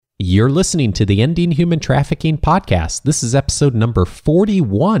You're listening to the Ending Human Trafficking podcast. This is episode number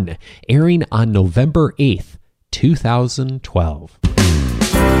 41, airing on November 8th, 2012.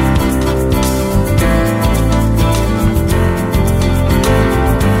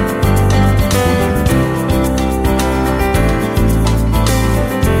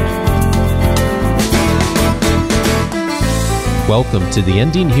 Welcome to the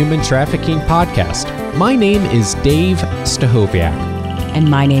Ending Human Trafficking podcast. My name is Dave Stachowiak. And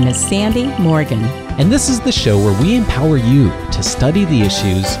my name is Sandy Morgan. And this is the show where we empower you to study the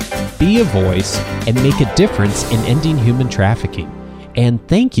issues, be a voice, and make a difference in ending human trafficking. And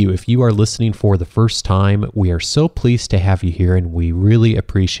thank you if you are listening for the first time. We are so pleased to have you here, and we really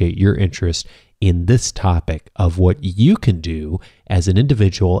appreciate your interest in this topic of what you can do as an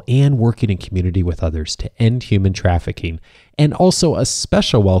individual and working in community with others to end human trafficking. And also a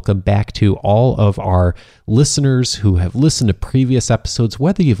special welcome back to all of our listeners who have listened to previous episodes,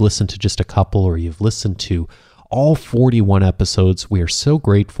 whether you've listened to just a couple or you've listened to all 41 episodes. We are so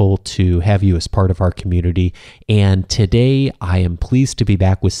grateful to have you as part of our community. And today I am pleased to be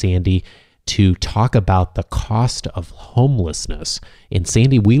back with Sandy to talk about the cost of homelessness. And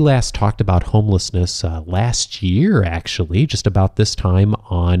Sandy, we last talked about homelessness last year, actually, just about this time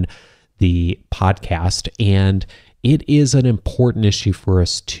on the podcast. And it is an important issue for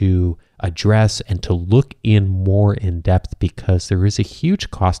us to address and to look in more in depth because there is a huge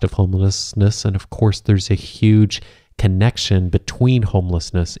cost of homelessness. And of course, there's a huge connection between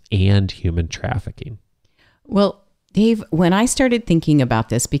homelessness and human trafficking. Well, Dave, when I started thinking about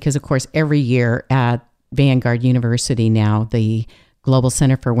this, because of course, every year at Vanguard University now, the Global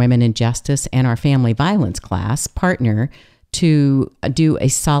Center for Women and Justice and our family violence class partner to do a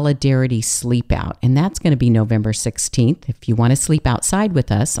solidarity sleep out. And that's going to be November 16th. If you want to sleep outside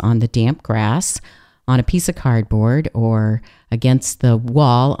with us on the damp grass, on a piece of cardboard, or against the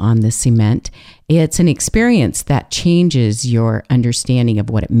wall on the cement, it's an experience that changes your understanding of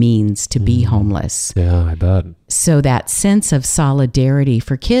what it means to be homeless. Yeah, I bet. So that sense of solidarity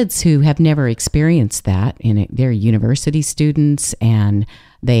for kids who have never experienced that, and they're university students and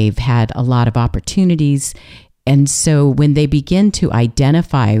they've had a lot of opportunities. And so when they begin to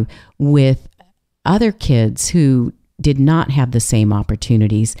identify with other kids who did not have the same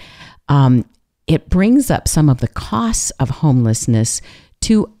opportunities, it brings up some of the costs of homelessness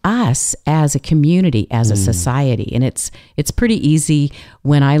to us as a community, as a society. And it's pretty easy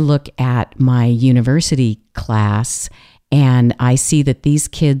when I look at my university class and I see that these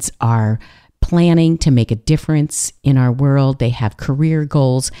kids are planning to make a difference in our world. They have career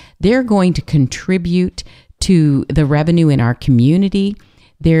goals. They're going to contribute to the revenue in our community.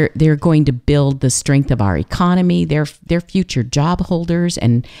 They're going to build the strength of our economy. They're future job holders,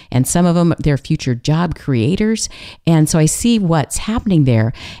 and some of them, they're future job creators. And so I see what's happening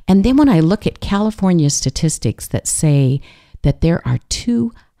there. And then when I look at California statistics that say that there are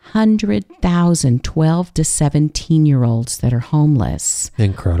 200,000 12 to 17-year-olds that are homeless.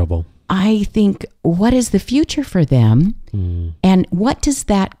 Incredible. I think, what is the future for them? And what does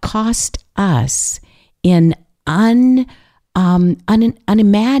that cost us in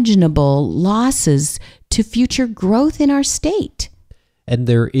unimaginable losses to future growth in our state? And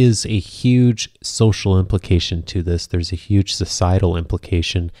there is a huge social implication to this. There's a huge societal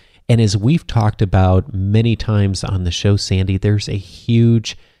implication. And as we've talked about many times on the show, Sandy, there's a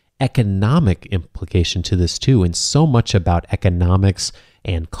huge economic implication to this too. And so much about economics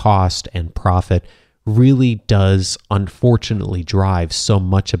and cost and profit really does unfortunately drive so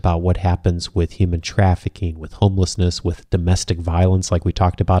much about what happens with human trafficking, with homelessness, with domestic violence, like we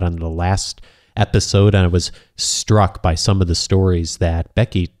talked about on the last episode. And I was struck by some of the stories that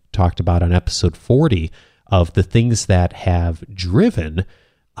Becky talked about on episode 40 of the things that have driven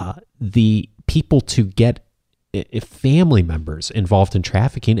the people to get family members involved in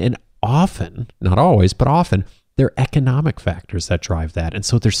trafficking. And often, not always, but often, they're economic factors that drive that. And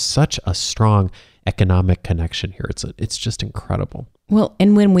so there's such a strong economic connection here. It's just incredible. Well,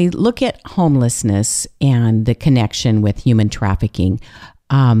 and when we look at homelessness and the connection with human trafficking,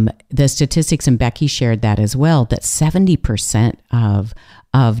 the statistics, and Becky shared that as well, that 70%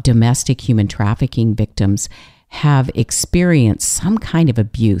 of domestic human trafficking victims have experienced some kind of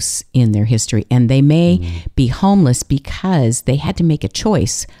abuse in their history. And they may be homeless because they had to make a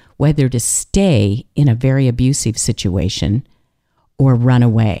choice whether to stay in a very abusive situation or run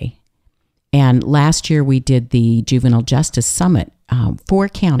away. And last year we did the Juvenile Justice Summit, 4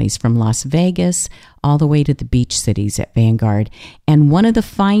 counties from Las Vegas all the way to the beach cities at Vanguard. And one of the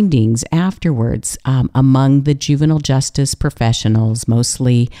findings afterwards among the juvenile justice professionals,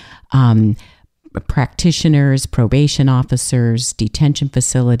 mostly practitioners, probation officers, detention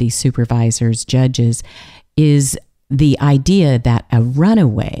facility supervisors, judges, is the idea that a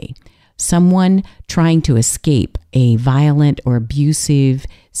runaway, someone trying to escape a violent or abusive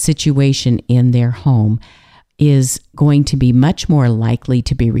situation in their home, is going to be much more likely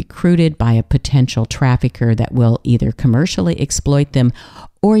to be recruited by a potential trafficker that will either commercially exploit them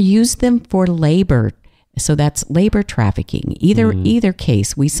or use them for labor. So that's labor trafficking. Either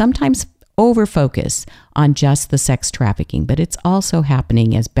case, we sometimes over-focus on just the sex trafficking, but it's also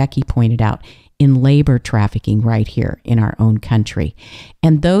happening, as Becky pointed out, in labor trafficking right here in our own country.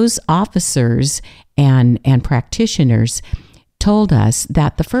 And those officers and practitioners told us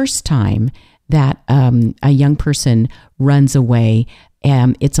that the first time that a young person runs away,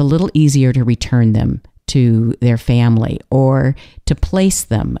 it's a little easier to return them to their family or to place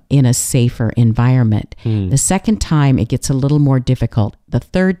them in a safer environment. The second time, it gets a little more difficult. The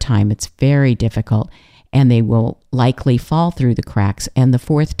third time, it's very difficult, and they will likely fall through the cracks. And the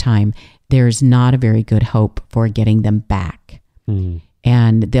fourth time, there's not a very good hope for getting them back.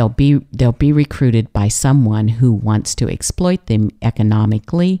 And they'll be recruited by someone who wants to exploit them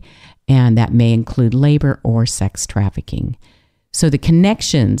economically, and that may include labor or sex trafficking. So the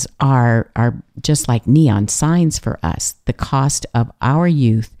connections are just like neon signs for us. The cost of our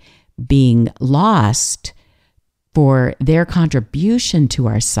youth being lost for their contribution to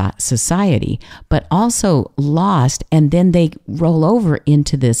our society, but also lost, and then they roll over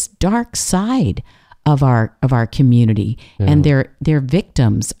into this dark side of our community, and they're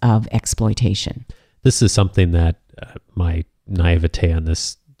victims of exploitation. This is something that my naivete on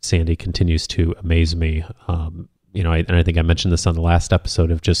this, Sandy, continues to amaze me. And I think I mentioned this on the last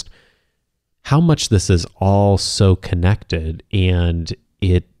episode of just how much this is all so connected, and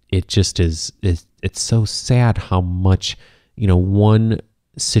it just is. It's so sad how much one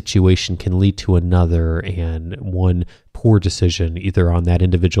situation can lead to another, and one poor decision either on that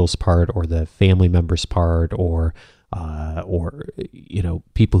individual's part or the family member's part or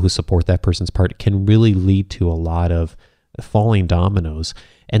people who support that person's part can really lead to a lot of falling dominoes.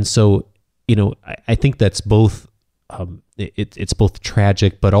 And so I think that's both it's both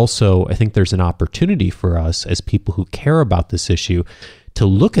tragic, but also I think there's an opportunity for us as people who care about this issue to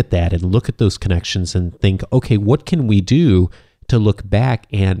look at that and look at those connections and think, okay, what can we do to look back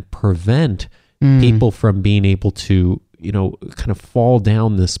and prevent people from being able to, kind of fall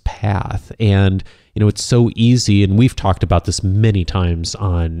down this path? And, it's so easy, and we've talked about this many times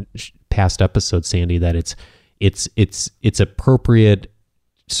on past episodes, Sandy, that it's appropriate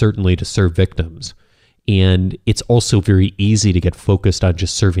certainly to serve victims. And it's also very easy to get focused on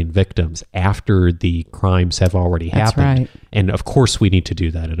just serving victims after the crimes have already happened. That's right. And of course we need to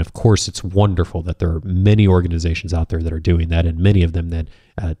do that. And of course it's wonderful that there are many organizations out there that are doing that, and many of them that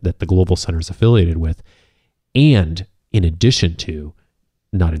the Global Center is affiliated with. And in addition to,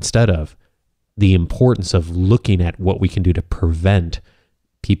 not instead of, the importance of looking at what we can do to prevent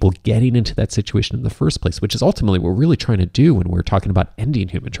people getting into that situation in the first place, which is ultimately what we're really trying to do when we're talking about ending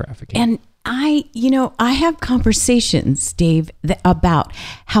human trafficking. And I have conversations, Dave, about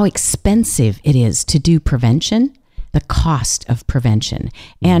how expensive it is to do prevention, the cost of prevention.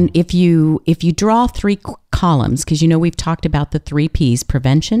 And if you draw three columns, because we've talked about the 3 Ps: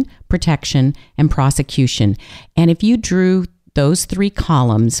 prevention, protection, and prosecution. And if you drew those 3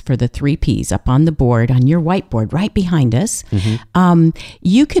 columns for the 3 Ps up on the board, on your whiteboard right behind us,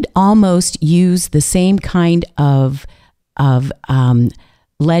 you could almost use the same kind of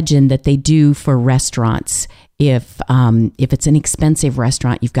legend that they do for restaurants. If it's an expensive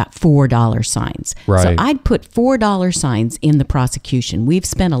restaurant, you've got $4 signs. Right. So I'd put $4 signs in the prosecution. We've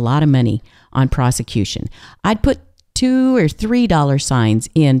spent a lot of money on prosecution. I'd put $2 or $3 signs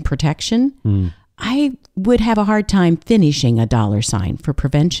in protection. I would have a hard time finishing a dollar sign for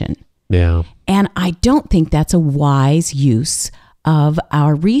prevention. Yeah. And I don't think that's a wise use of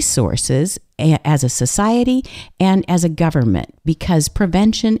our resources as a society and as a government, because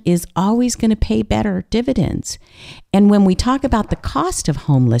prevention is always going to pay better dividends. And when we talk about the cost of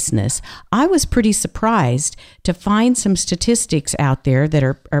homelessness, I was pretty surprised to find some statistics out there that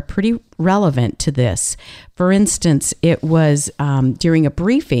are pretty relevant to this. For instance, it was during a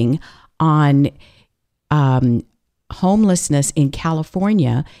briefing on homelessness in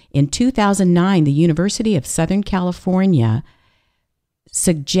California in 2009, the University of Southern California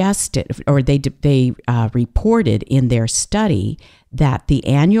suggested, or they reported in their study, that the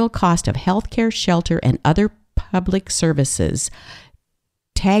annual cost of healthcare, shelter, and other public services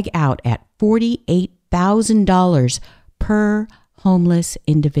tag out at $48,000 per homeless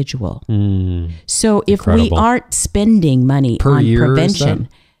individual. So if Incredible. we aren't spending money per on year, prevention,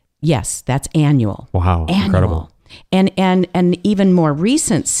 Yes, that's annual. Wow, annual. incredible. And an even more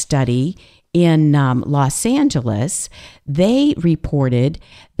recent study in Los Angeles, they reported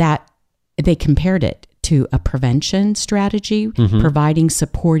that they compared it to a prevention strategy, providing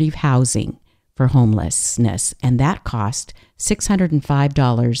supportive housing for homelessness, and that cost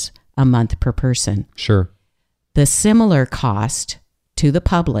 $605 a month per person. Sure. The similar cost to the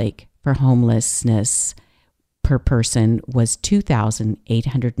public for homelessness per person was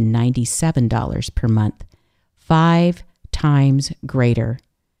 $2,897 per month, 5 times greater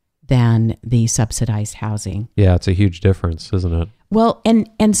than the subsidized housing. Yeah, it's a huge difference, isn't it? Well,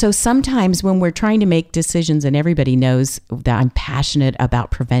 and so sometimes when we're trying to make decisions, and everybody knows that I'm passionate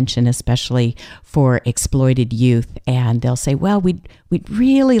about prevention, especially for exploited youth, and they'll say, well, we'd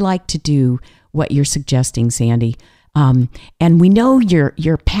really like to do what you're suggesting, Sandy. And we know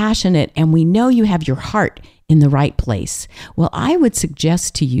you're passionate, and we know you have your heart in the right place. Well, I would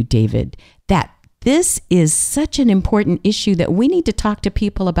suggest to you, David, that this is such an important issue that we need to talk to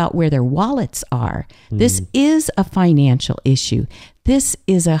people about where their wallets are. This is a financial issue. This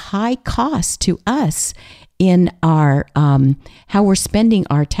is a high cost to us in our how we're spending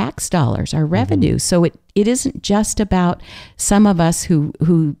our tax dollars, our revenue. So it isn't just about some of us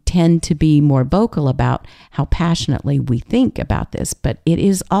who tend to be more vocal about how passionately we think about this, but it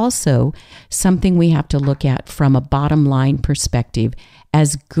is also something we have to look at from a bottom line perspective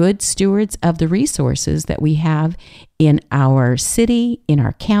as good stewards of the resources that we have in our city, in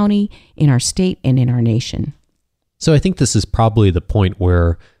our county, in our state, and in our nation. So I think this is probably the point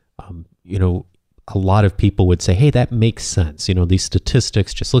where, a lot of people would say, hey, that makes sense. These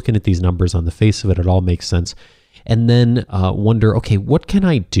statistics, just looking at these numbers on the face of it, it all makes sense. And then wonder, okay, what can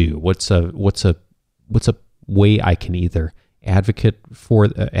I do? What's a way I can either advocate for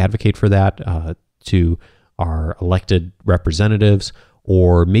that to our elected representatives,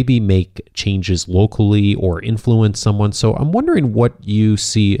 or maybe make changes locally or influence someone. So I'm wondering what you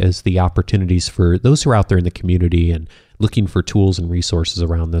see as the opportunities for those who are out there in the community and looking for tools and resources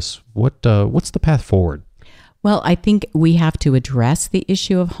around this. What's the path forward? Well, I think we have to address the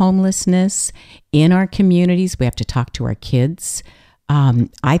issue of homelessness in our communities. We have to talk to our kids.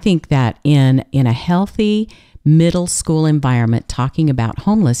 I think that in a healthy middle school environment, talking about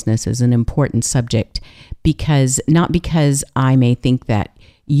homelessness is an important subject, not because I may think that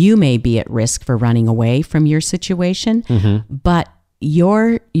you may be at risk for running away from your situation, but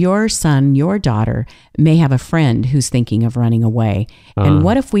your son, your daughter may have a friend who's thinking of running away. And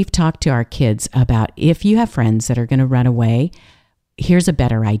what if we've talked to our kids about, if you have friends that are going to run away, here's a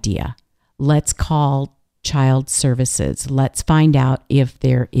better idea. Let's call child services. Let's find out if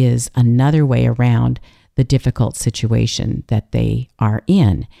there is another way around the difficult situation that they are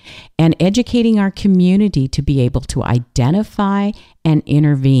in, and educating our community to be able to identify and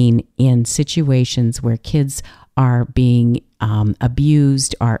intervene in situations where kids are being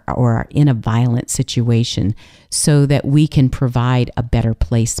abused or are in a violent situation, so that we can provide a better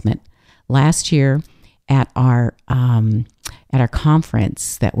placement. Last year at our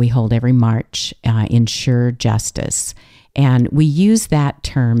conference that we hold every March, Ensure Justice, and we use that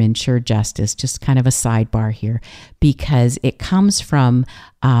term, ensure justice, just kind of a sidebar here, because it comes from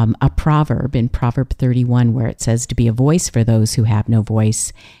a proverb in Proverb 31, where it says to be a voice for those who have no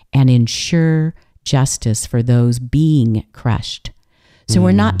voice and ensure justice for those being crushed. So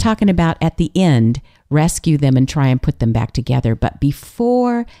we're not talking about at the end, rescue them and try and put them back together, but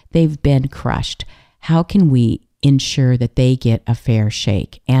before they've been crushed, how can we ensure that they get a fair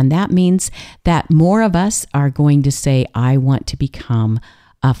shake? And that means that more of us are going to say, I want to become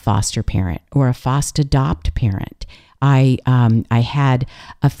a foster parent or a foster-adopt parent. I had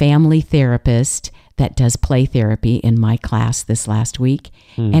a family therapist that does play therapy in my class this last week.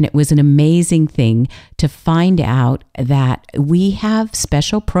 And it was an amazing thing to find out that we have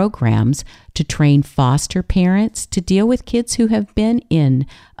special programs to train foster parents to deal with kids who have been in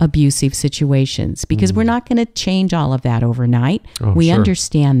abusive situations, because we're not going to change all of that overnight. We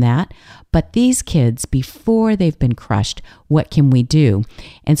understand that. But these kids, before they've been crushed, what can we do?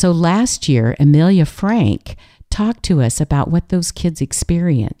 And so last year, Amelia Frank talked to us about what those kids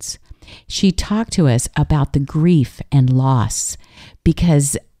experience. She talked to us about the grief and loss,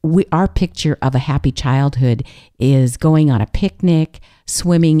 because our picture of a happy childhood is going on a picnic,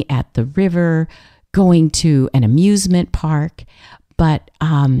 swimming at the river, going to an amusement park. But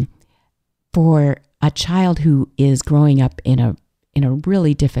for a child who is growing up in a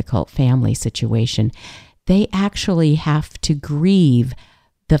really difficult family situation, they actually have to grieve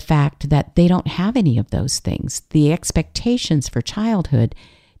the fact that they don't have any of those things. The expectations for childhood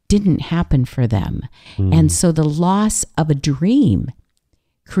didn't happen for them. And so the loss of a dream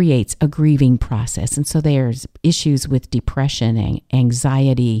creates a grieving process. And so there's issues with depression and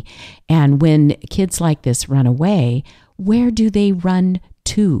anxiety. And when kids like this run away, where do they run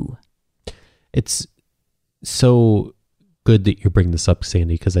to? It's so good that you bring this up,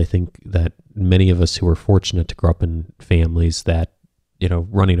 Sandy, because I think that many of us who were fortunate to grow up in families that,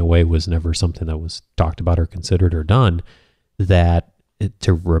 running away was never something that was talked about or considered or done, that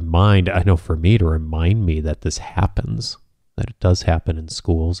to remind me that this happens, that it does happen in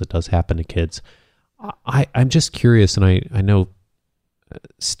schools, it does happen to kids. I'm just curious, and I know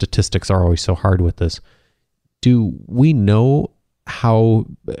statistics are always so hard with this. Do we know how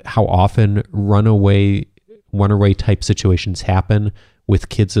often runaway type situations happen with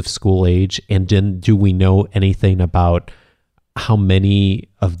kids of school age? And then do we know anything about how many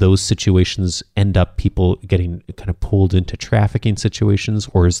of those situations end up people getting kind of pulled into trafficking situations,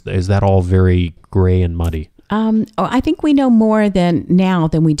 or is that all very gray and muddy? I think we know more now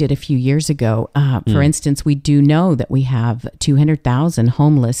than we did a few years ago. For instance, we do know that we have 200,000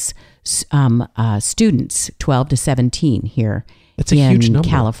 homeless students, 12 to 17 here. It's a huge number.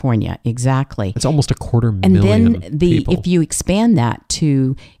 California, exactly. It's almost 250,000 and then people. If you expand that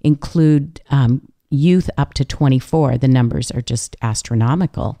to include youth up to 24, the numbers are just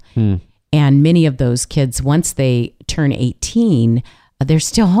astronomical. And many of those kids, once they turn 18, they're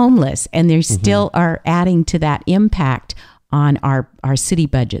still homeless, and they still are adding to that impact on our city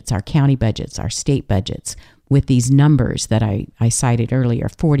budgets, our county budgets, our state budgets, with these numbers that I cited earlier,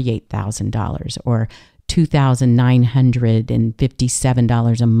 $48,000 or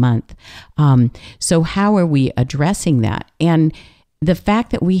 $2,957 a month. So how are we addressing that? And the fact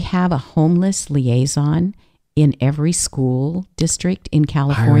that we have a homeless liaison in every school district in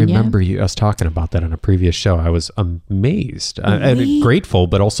California. I remember us talking about that on a previous show. I was amazed, grateful,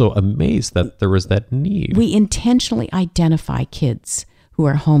 but also amazed that there was that need. We intentionally identify kids who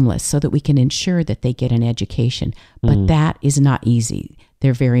are homeless so that we can ensure that they get an education. But that is not easy.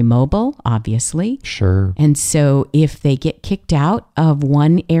 They're very mobile, obviously. Sure. And so if they get kicked out of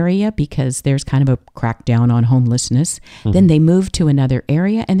one area because there's kind of a crackdown on homelessness, then they move to another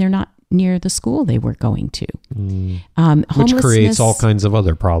area and they're not near the school they were going to. Which creates all kinds of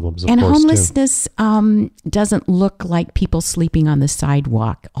other problems, of course, homelessness doesn't look like people sleeping on the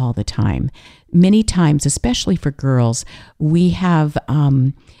sidewalk all the time. Many times, especially for girls, we have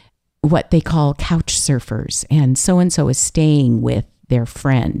what they call couch surfers, and so is staying with their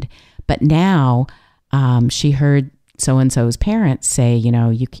friend. But now she heard so-and-so's parents say,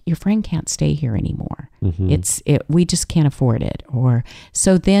 your friend can't stay here anymore. We just can't afford it. Or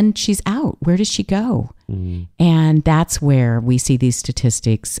so then she's out. Where does she go? And that's where we see these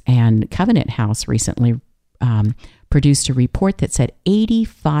statistics. And Covenant House recently produced a report that said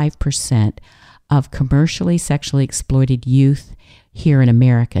 85% of commercially sexually exploited youth here in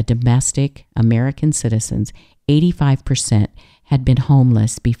America, domestic American citizens, 85% had been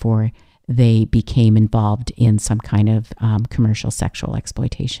homeless before they became involved in some kind of commercial sexual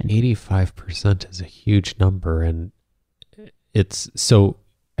exploitation. 85% is a huge number. And it's so,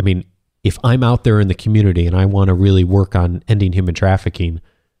 if I'm out there in the community and I want to really work on ending human trafficking,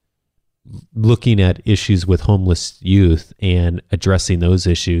 looking at issues with homeless youth and addressing those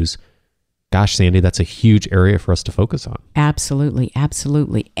issues, gosh, Sandy, that's a huge area for us to focus on. Absolutely,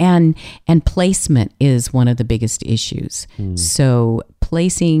 absolutely. And placement is one of the biggest issues. So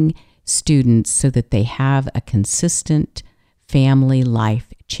placing students so that they have a consistent family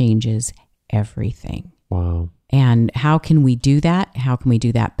life changes everything. Wow. And how can we do that? How can we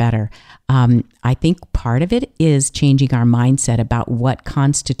do that better? I think part of it is changing our mindset about what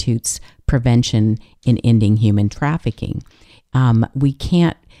constitutes prevention in ending human trafficking. We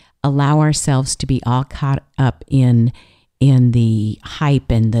can't allow ourselves to be all caught up in the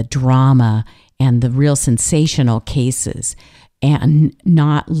hype and the drama and the real sensational cases and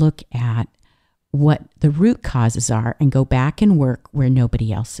not look at what the root causes are and go back and work where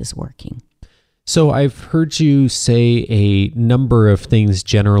nobody else is working. So I've heard you say a number of things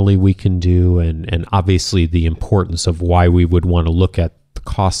generally we can do, and obviously the importance of why we would want to look at the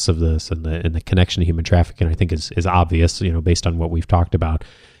costs of this and the connection to human trafficking, I think is obvious, based on what we've talked about.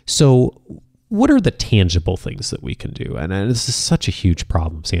 So what are the tangible things that we can do? And this is such a huge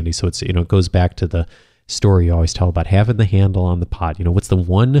problem, Sandy. So it's, it goes back to the story you always tell about having the handle on the pot. What's the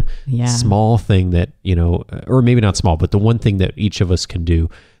one small thing that, or maybe not small, but the one thing that each of us can do.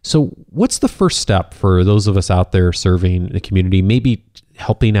 So what's the first step for those of us out there serving the community, maybe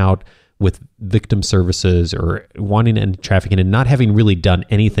helping out with victim services or wanting to end trafficking and not having really done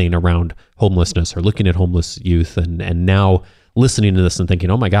anything around homelessness or looking at homeless youth and now listening to this and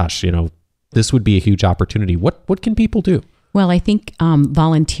thinking, oh my gosh, this would be a huge opportunity. What can people do? Well, I think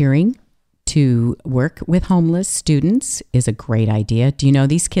volunteering to work with homeless students is a great idea. Do you know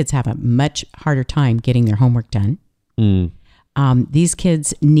these kids have a much harder time getting their homework done? These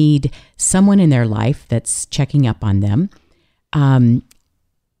kids need someone in their life that's checking up on them.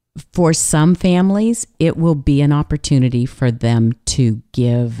 For some families, it will be an opportunity for them to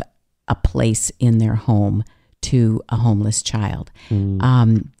give a place in their home to a homeless child.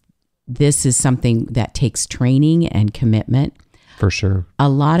 This is something that takes training and commitment. For sure. A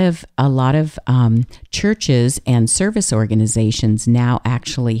lot of churches and service organizations now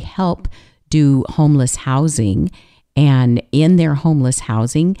actually help do homeless housing. And in their homeless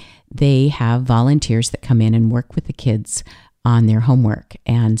housing, they have volunteers that come in and work with the kids on their homework.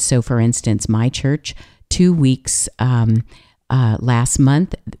 And so, for instance, my church, 2 weeks last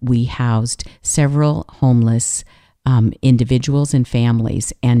month, we housed several homeless individuals and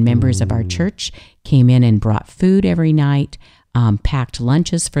families, and members of our church came in and brought food every night, packed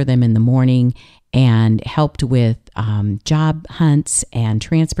lunches for them in the morning, and helped with job hunts and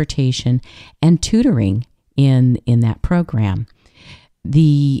transportation and tutoring in that program.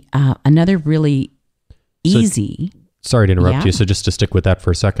 Another really easy. Sorry to interrupt you. So just to stick with that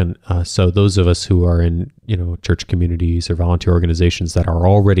for a second. So those of us who are in, church communities or volunteer organizations that are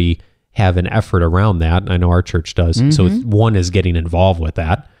already have an effort around that, and I know our church does. Mm-hmm. So one is getting involved with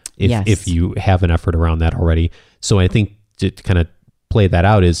that if you have an effort around that already. So I think to kind of play that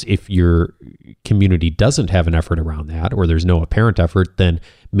out is if your community doesn't have an effort around that, or there's no apparent effort, then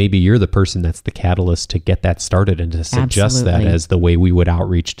maybe you're the person that's the catalyst to get that started and to suggest that as the way we would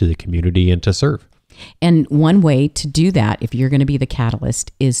outreach to the community and to serve. And one way to do that, if you're going to be the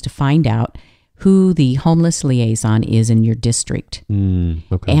catalyst, is to find out who the homeless liaison is in your district.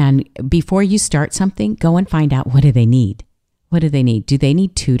 Okay. And before you start something, go and find out, what do they need? What do they need? Do they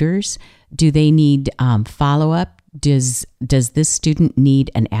need tutors? Do they need follow-up? Does this student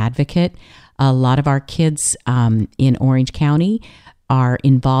need an advocate? A lot of our kids in Orange County are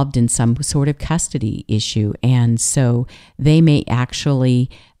involved in some sort of custody issue. And so they may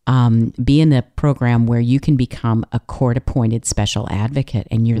actually be in a program where you can become a court-appointed special advocate,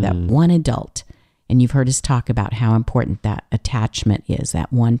 and you're that one adult. And you've heard us talk about how important that attachment is,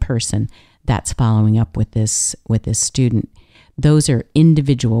 that one person that's following up with this student. Those are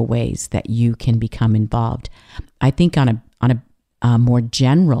individual ways that you can become involved. I think on a more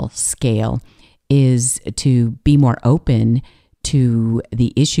general scale is to be more open to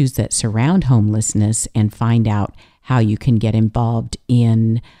the issues that surround homelessness and find out how you can get involved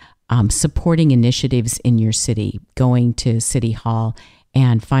in supporting initiatives in your city, going to City Hall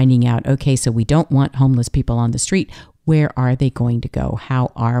and finding out, okay, so we don't want homeless people on the street. Where are they going to go?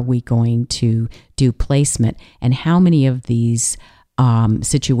 How are we going to do placement? And how many of these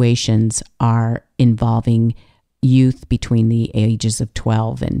situations are involving youth between the ages of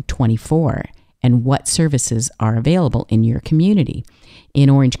 12 and 24? And what services are available in your community? In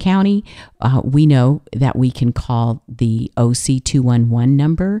Orange County, we know that we can call the OC 211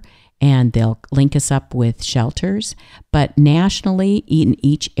 number, and they'll link us up with shelters. But nationally, in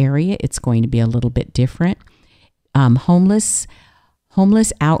each area, it's going to be a little bit different. Homeless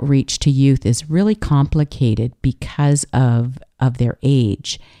outreach to youth is really complicated because of their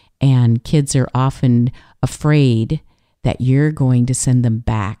age, and kids are often afraid that you're going to send them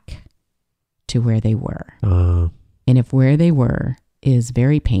back to where they were. And if where they were is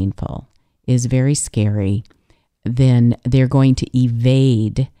very painful, is very scary, then they're going to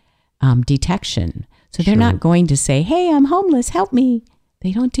evade detection. So they're not going to say, hey, I'm homeless, help me.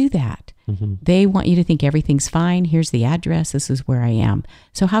 They don't do that. Mm-hmm. They want you to think everything's fine. Here's the address. This is where I am.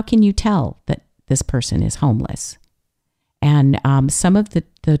 So how can you tell that this person is homeless? And some of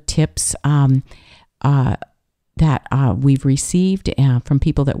the tips that we've received from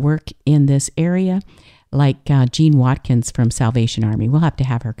people that work in this area, like Jean Watkins from Salvation Army. We'll have to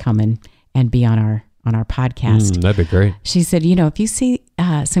have her come and be on our podcast. That'd be great. She said, if you see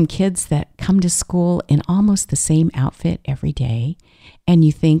some kids that come to school in almost the same outfit every day, and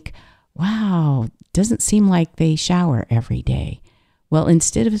you think, wow, doesn't seem like they shower every day. Well,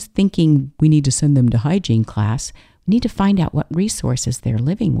 instead of thinking we need to send them to hygiene class, we need to find out what resources they're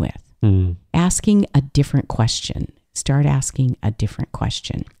living with. Asking a different question. Start asking a different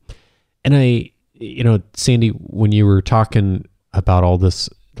question. And Sandy, when you were talking about all this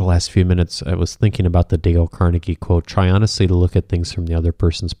the last few minutes, I was thinking about the Dale Carnegie quote, try honestly to look at things from the other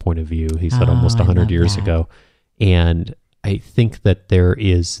person's point of view. He said almost 100 years ago. And I think that there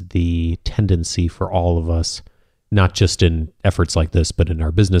is the tendency for all of us, not just in efforts like this, but in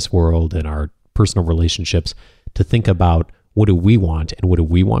our business world and our personal relationships, to think about what do we want and what do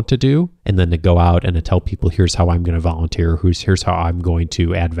we want to do? And then to go out and to tell people, here's how I'm going to volunteer, here's how I'm going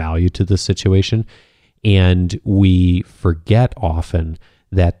to add value to this situation. And we forget often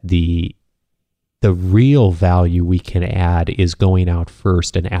that the real value we can add is going out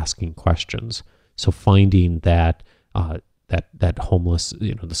first and asking questions. So finding that homeless,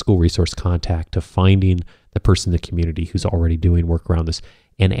 the school resource contact, to finding the person in the community who's already doing work around this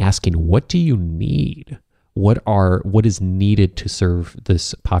and asking, what do you need? What is needed to serve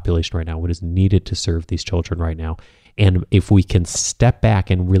this population right now? What is needed to serve these children right now? And if we can step back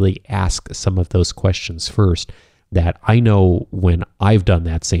and really ask some of those questions first, that I know when I've done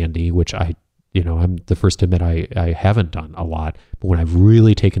that, Sandy, which I'm the first to admit I haven't done a lot, but when I've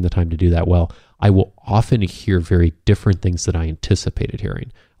really taken the time to do that well, I will often hear very different things than I anticipated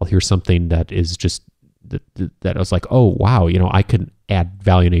hearing. I'll hear something that is just that I was like, oh, wow, I could add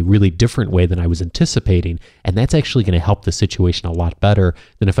value in a really different way than I was anticipating. And that's actually going to help the situation a lot better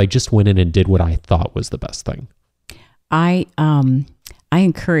than if I just went in and did what I thought was the best thing. I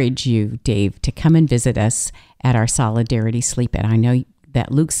encourage you, Dave, to come and visit us at our Solidarity Sleep In. I know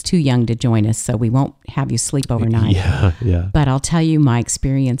that Luke's too young to join us, so we won't have you sleep overnight. Yeah. But I'll tell you my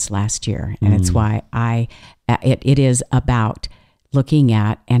experience last year, and it's why it is about looking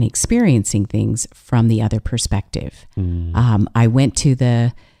at and experiencing things from the other perspective. I went to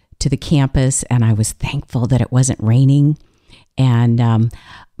the campus, and I was thankful that it wasn't raining. And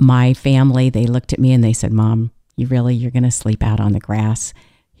my family, they looked at me and they said, "Mom, you're going to sleep out on the grass?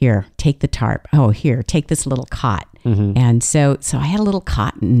 Here, take the tarp. Oh, here, take this little cot." And so I had a little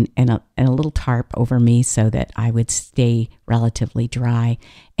cot and a little tarp over me so that I would stay relatively dry.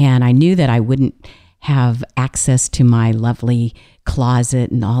 And I knew that I wouldn't have access to my lovely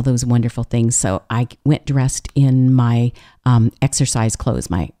closet and all those wonderful things. So I went dressed in my exercise clothes,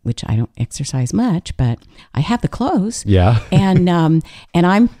 which I don't exercise much, but I have the clothes. Yeah. and I'm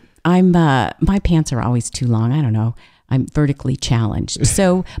my pants are always too long. I don't know. I'm vertically challenged.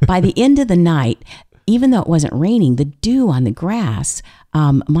 So by the end of the night, even though it wasn't raining, the dew on the grass,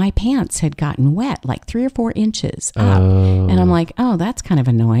 my pants had gotten wet, like 3 or 4 inches up. And I'm like, oh, that's kind of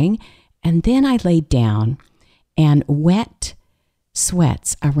annoying. And then I laid down, and wet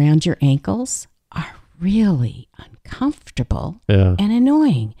sweats around your ankles are really uncomfortable and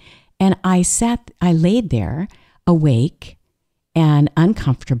annoying. And I laid there awake and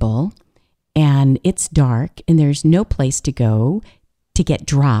uncomfortable, and it's dark, and there's no place to go to get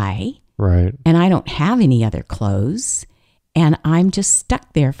dry. Right. And I don't have any other clothes, and I'm just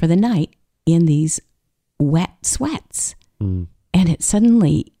stuck there for the night in these wet sweats. And it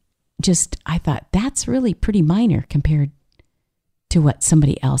suddenly I thought, that's really pretty minor compared to what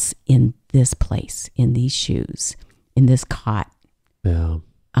somebody else in this place, in these shoes, in this cot,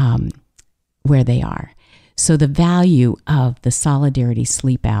 where they are. So the value of the Solidarity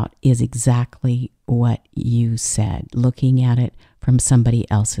Sleep Out is exactly what you said, looking at it from somebody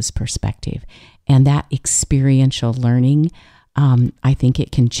else's perspective. And that experiential learning, I think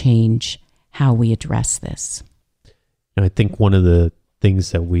it can change how we address this. And I think one of the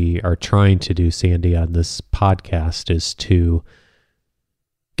things that we are trying to do, Sandy, on this podcast is to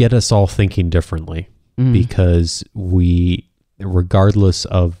get us all thinking differently, because we, regardless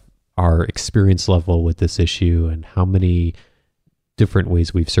of our experience level with this issue and how many different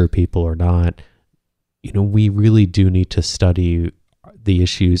ways we've served people or not, we really do need to study the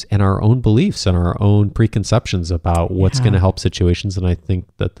issues and our own beliefs and our own preconceptions about what's going to help situations. And I think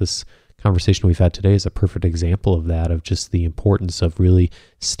that this conversation we've had today is a perfect example of that, of just the importance of really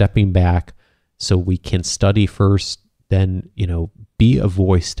stepping back so we can study first, then, be a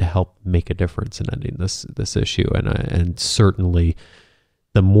voice to help make a difference in ending this issue. And certainly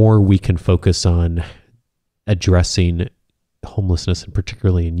the more we can focus on addressing homelessness, and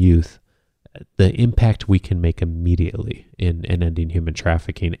particularly in youth, the impact we can make immediately in ending human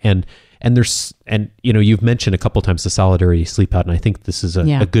trafficking. And you've mentioned a couple of times the Solidarity Sleep Out, and I think this is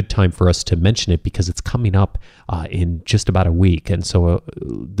a good time for us to mention it because it's coming up in just about a week. And so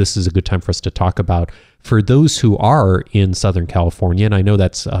this is a good time for us to talk about, for those who are in Southern California, and I know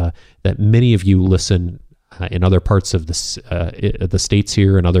that's that many of you listen in other parts of the states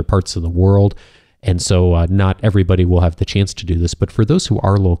here and other parts of the world. And so not everybody will have the chance to do this, but for those who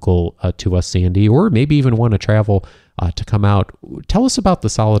are local to us, Sandy, or maybe even want to travel to come out, tell us about the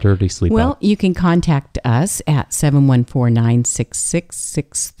Solidarity Sleep Out. Well, you can contact us at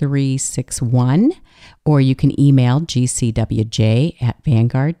 714-966-6361, or you can email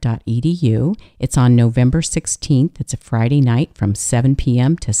gcwj@vanguard.edu. It's on November 16th. It's a Friday night from 7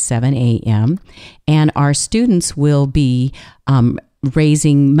 p.m. to 7 a.m. And our students will be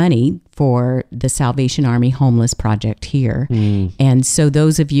raising money for the Salvation Army Homeless Project here. And so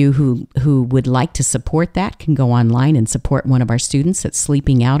those of you who would like to support that can go online and support one of our students that's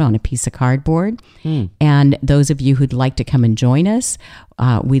sleeping out on a piece of cardboard. And those of you who'd like to come and join us,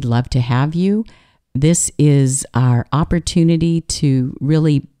 we'd love to have you. This is our opportunity to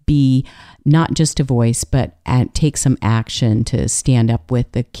really be not just a voice, but take some action to stand up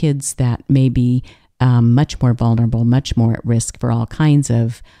with the kids that may be much more vulnerable, much more at risk for all kinds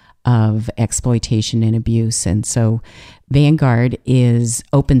of exploitation and abuse. And so Vanguard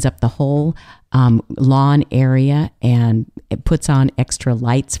opens up the whole lawn area, and it puts on extra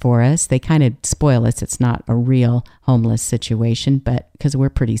lights for us. They kind of spoil us. It's not a real homeless situation, but because we're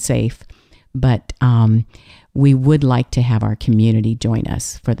pretty safe. But we would like to have our community join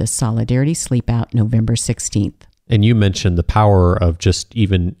us for the Solidarity Sleep Out November 16th. And you mentioned the power of just,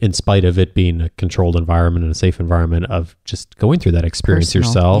 even in spite of it being a controlled environment and a safe environment, of just going through that experience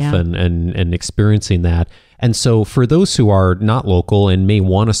yourself and experiencing that. And so for those who are not local and may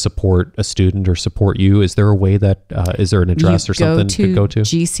want to support a student or support you, is there a way that, is there an address or something to go to?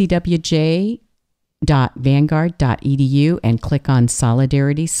 GCWJ.vanguard.edu and click on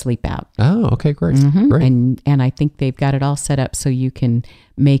Solidarity Sleep Out. Oh, okay, great. Great. And I think they've got it all set up so you can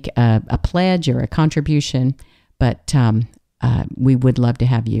make a pledge or a contribution. But we would love to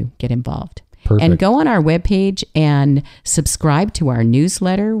have you get involved. Perfect. And go on our webpage and subscribe to our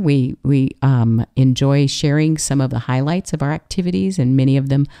newsletter. We enjoy sharing some of the highlights of our activities, and many of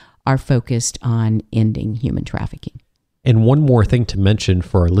them are focused on ending human trafficking. And one more thing to mention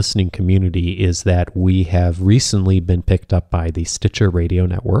for our listening community is that we have recently been picked up by the Stitcher Radio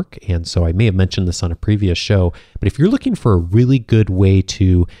Network. And so I may have mentioned this on a previous show, but if you're looking for a really good way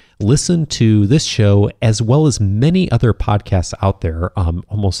to listen to this show, as well as many other podcasts out there,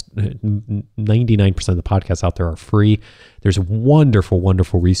 almost 99% of the podcasts out there are free. There's wonderful,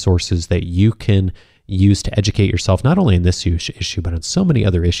 wonderful resources that you can use to educate yourself, not only in this issue, but on so many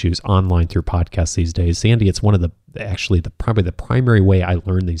other issues online through podcasts these days. Sandy, it's one of probably the primary way I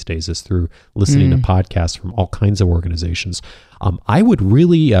learn these days is through listening to podcasts from all kinds of organizations. I would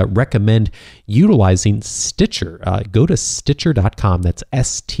really recommend utilizing Stitcher. Go to Stitcher.com. That's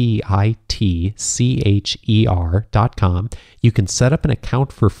STITCHER.com. You can set up an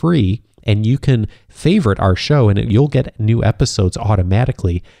account for free, and you can favorite our show, and you'll get new episodes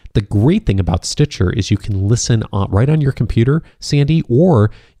automatically. The great thing about Stitcher is you can listen right on your computer, Sandy,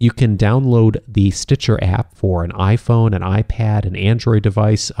 or you can download the Stitcher app for an iPhone, an iPad, an Android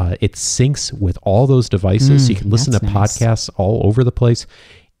device. It syncs with all those devices, so you can listen to podcasts all over the place.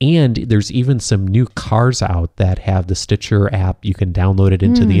 And there's even some new cars out that have the Stitcher app. You can download it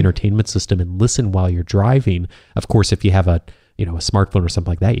into the entertainment system and listen while you're driving. Of course, if you have a smartphone or something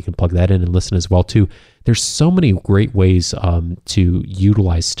like that, you can plug that in and listen as well too. There's so many great ways to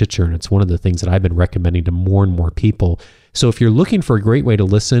utilize Stitcher, and it's one of the things that I've been recommending to more and more people. So if you're looking for a great way to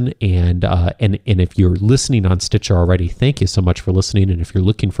listen, and if you're listening on Stitcher already, thank you so much for listening. And if you're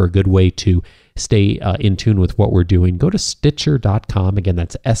looking for a good way to stay in tune with what we're doing, go to Stitcher.com. Again,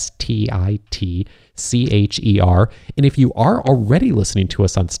 that's STITCHER. And if you are already listening to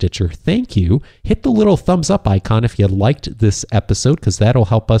us on Stitcher, thank you. Hit the little thumbs up icon if you liked this episode, because that'll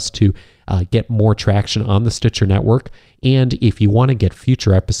help us to get more traction on the Stitcher network. And if you want to get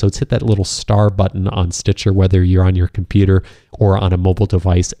future episodes, hit that little star button on Stitcher, whether you're on your computer or on a mobile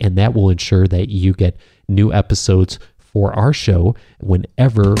device, and that will ensure that you get new episodes for our show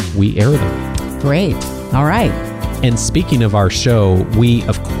whenever we air them. Great. All right. And speaking of our show, we,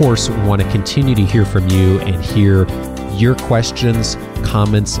 of course, want to continue to hear from you and hear your questions,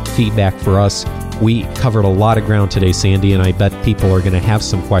 comments, feedback for us. We covered a lot of ground today, Sandy, and I bet people are going to have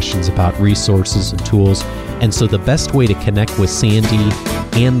some questions about resources and tools. And so the best way to connect with Sandy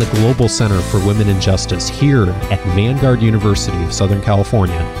and the Global Center for Women in Justice here at Vanguard University of Southern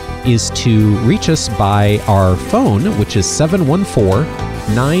California is to reach us by our phone, which is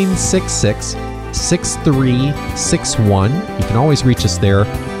 714-966-6361. You can always reach us there,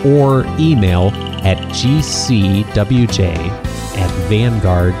 or email at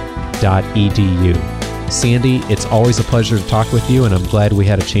gcwj@vanguard.edu. Sandy, it's always a pleasure to talk with you, and I'm glad we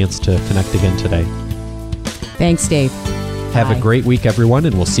had a chance to connect again today. Thanks, Dave. Have a great week, everyone,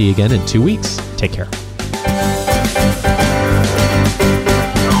 and we'll see you again in 2 weeks. Take care.